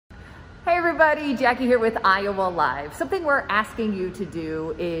Hey everybody, Jackie here with Iowa Live. Something we're asking you to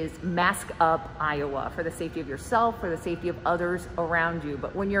do is mask up Iowa for the safety of yourself, for the safety of others around you.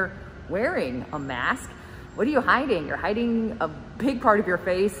 But when you're wearing a mask, what are you hiding? You're hiding a big part of your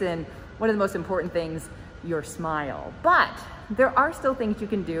face and one of the most important things, your smile. But there are still things you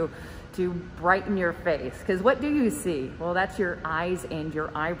can do to brighten your face, because what do you see? Well, that's your eyes and your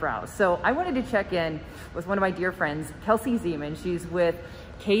eyebrows. So I wanted to check in with one of my dear friends, Kelsey Zeman. She's with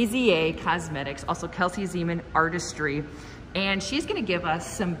KZA Cosmetics, also Kelsey Zeman Artistry, and she's gonna give us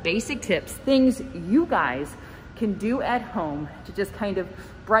some basic tips, things you guys can do at home to just kind of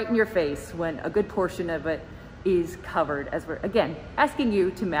brighten your face when a good portion of it is covered, as we're, again, asking you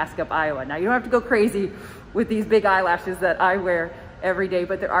to mask up Iowa. Now, you don't have to go crazy with these big eyelashes that I wear every day,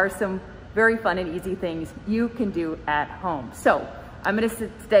 but there are some very fun and easy things you can do at home. So I'm gonna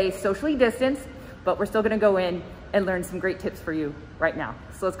stay socially distanced, but we're still gonna go in and learn some great tips for you right now.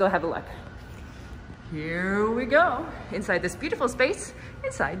 So let's go have a look. Here we go, inside this beautiful space,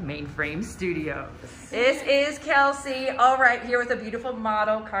 inside Mainframe Studios. This is Kelsey, all right, here with a beautiful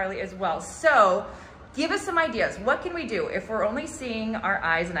model, Carly, as well. So give us some ideas. What can we do? If we're only seeing our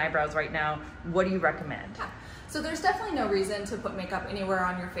eyes and eyebrows right now, what do you recommend? So there's definitely no reason to put makeup anywhere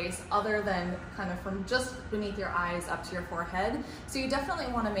on your face other than kind of from just beneath your eyes up to your forehead. So you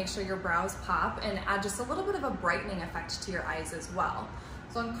definitely want to make sure your brows pop and add just a little bit of a brightening effect to your eyes as well.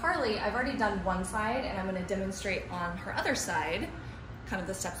 So on Carly, I've already done one side and I'm going to demonstrate on her other side kind of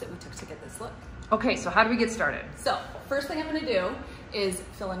the steps that we took to get this look. Okay, so how do we get started? So first thing I'm going to do is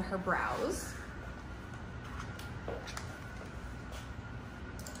fill in her brows.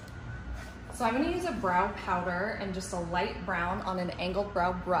 So I'm going to use a brow powder and just a light brown on an angled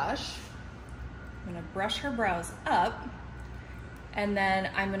brow brush. I'm going to brush her brows up, and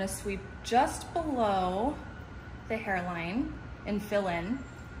then I'm going to sweep just below the hairline and fill in.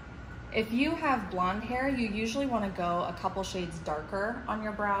 If you have blonde hair, you usually want to go a couple shades darker on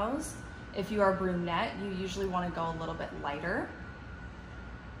your brows. If you are brunette, you usually want to go a little bit lighter.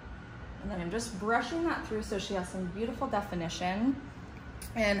 And then I'm just brushing that through so she has some beautiful definition.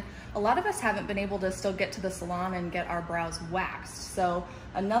 And a lot of us haven't been able to still get to the salon and get our brows waxed. So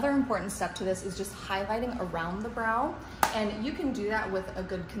another important step to this is just highlighting around the brow. And you can do that with a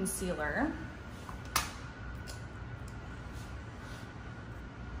good concealer.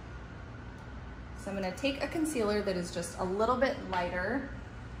 So I'm gonna take a concealer that is just a little bit lighter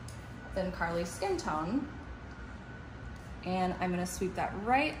than Carly's skin tone. And I'm gonna sweep that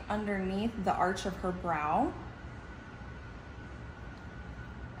right underneath the arch of her brow.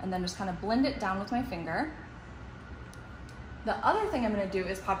 And then just kind of blend it down with my finger. The other thing I'm gonna do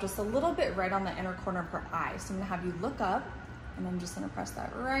is pop just a little bit right on the inner corner of her eye. So I'm gonna have you look up, and I'm just gonna press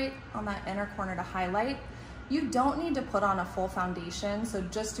that right on that inner corner to highlight. You don't need to put on a full foundation, so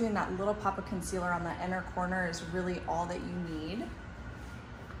just doing that little pop of concealer on the inner corner is really all that you need.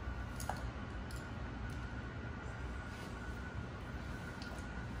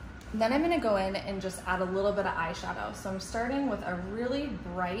 Then I'm gonna go in and just add a little bit of eyeshadow. So I'm starting with a really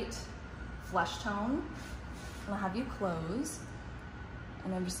bright flesh tone. I'll have you close.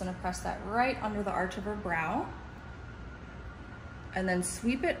 And I'm just gonna press that right under the arch of her brow. And then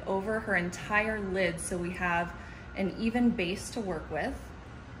sweep it over her entire lid so we have an even base to work with.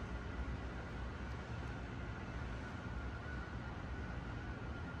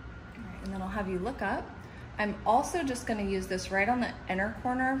 All right, and then I'll have you look up. I'm also just going to use this right on the inner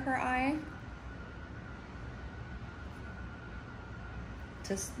corner of her eye.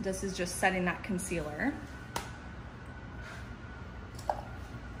 This is just setting that concealer.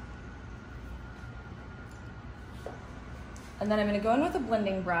 And then I'm going to go in with a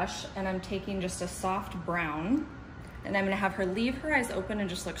blending brush and I'm taking just a soft brown and I'm going to have her leave her eyes open and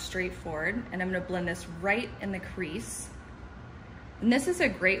just look straight forward, and I'm going to blend this right in the crease. And this is a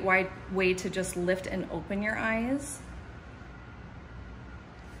great way to just lift and open your eyes.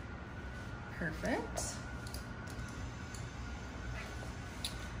 Perfect.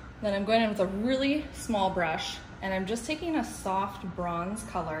 Then I'm going in with a really small brush and I'm just taking a soft bronze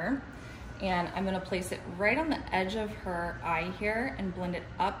color and I'm going to place it right on the edge of her eye here and blend it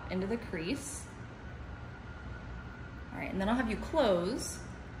up into the crease. All right, and then I'll have you close.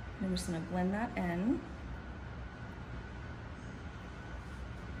 I'm just going to blend that in.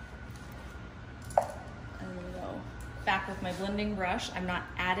 Back with my blending brush. I'm not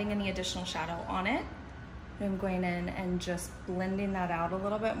adding any additional shadow on it. I'm going in and just blending that out a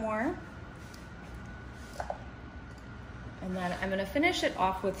little bit more. And then I'm gonna finish it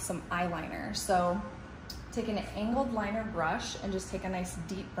off with some eyeliner. So take an angled liner brush and just take a nice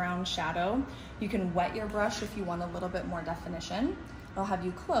deep brown shadow. You can wet your brush if you want a little bit more definition. I'll have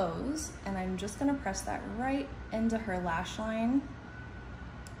you close, and I'm just gonna press that right into her lash line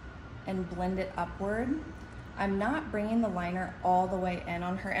and blend it upward. I'm not bringing the liner all the way in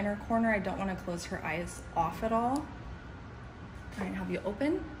on her inner corner. I don't wanna close her eyes off at all. All right, have you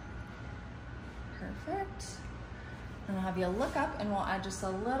open. Perfect. And I'll have you look up, and we'll add just a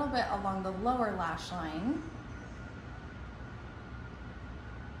little bit along the lower lash line.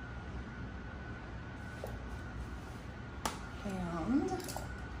 And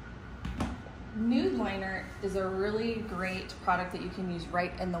nude liner is a really great product that you can use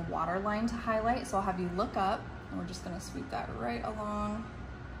right in the waterline to highlight. So I'll have you look up, and we're just gonna sweep that right along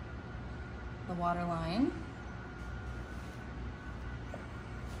the waterline.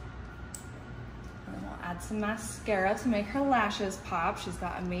 And then we'll add some mascara to make her lashes pop. She's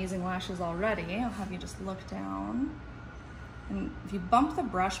got amazing lashes already. I'll have you just look down. And if you bump the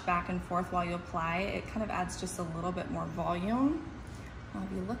brush back and forth while you apply, it kind of adds just a little bit more volume. I'll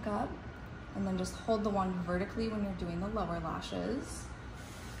have you look up, and then just hold the wand vertically when you're doing the lower lashes.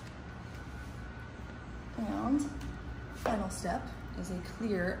 And final step is a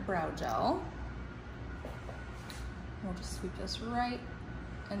clear brow gel. We'll just sweep this right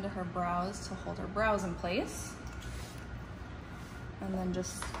into her brows to hold her brows in place. And then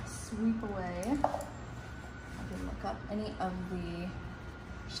just sweep away. Look up any of the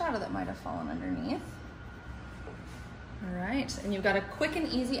shadow that might have fallen underneath. All right, and you've got a quick and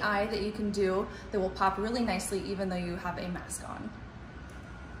easy eye that you can do that will pop really nicely even though you have a mask on.